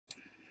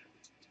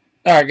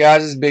All right,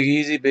 guys, this is Big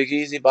Easy. Big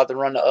Easy about to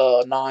run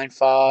the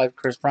 9-5.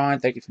 Kris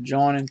Bryant, thank you for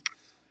joining.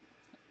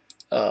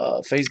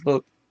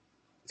 Facebook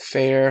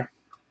fair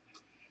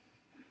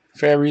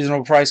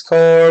reasonable price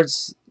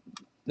cards.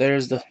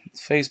 There's the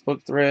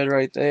Facebook thread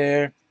right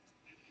there.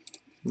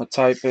 I'm gonna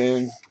type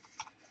in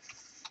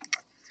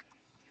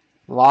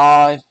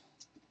live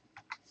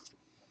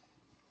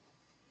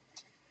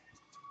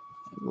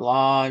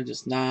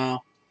just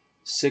now.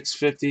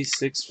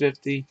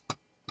 650.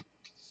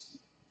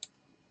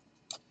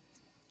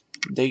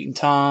 Date and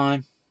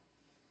time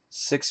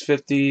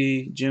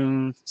 6:50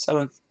 June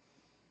 7th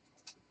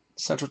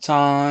Central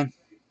Time.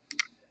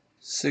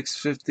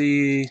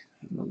 6:50.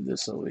 Move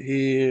this over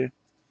here.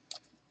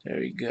 There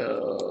we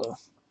go.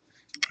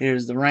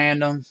 Here's the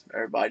random.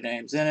 Everybody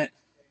names in it.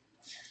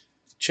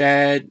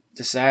 Chad,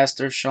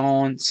 Disaster,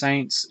 Sean,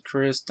 Saints,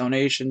 Kris,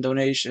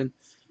 Donation,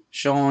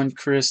 Sean,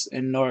 Kris,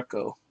 and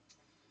Narco.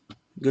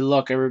 Good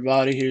luck,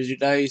 everybody. Here's your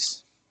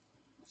dice.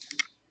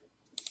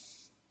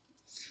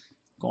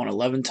 Going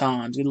 11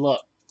 times. Good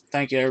luck.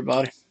 Thank you,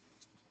 everybody.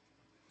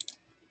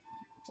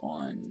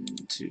 1,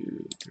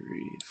 2,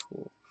 3,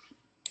 4,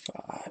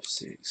 5,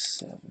 6,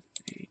 7,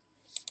 8.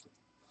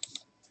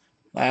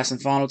 Last and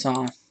final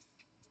time.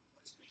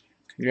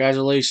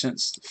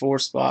 Congratulations.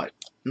 4th spot.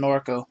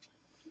 Narco.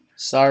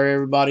 Sorry,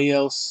 everybody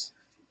else.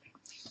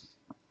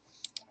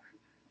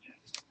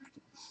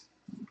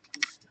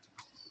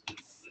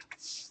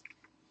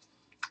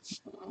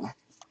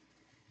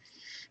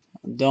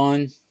 I'm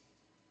done.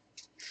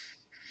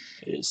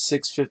 It is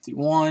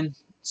 6:51.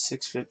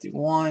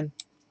 6:51.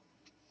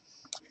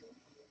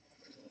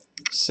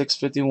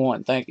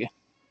 6:51. Thank you.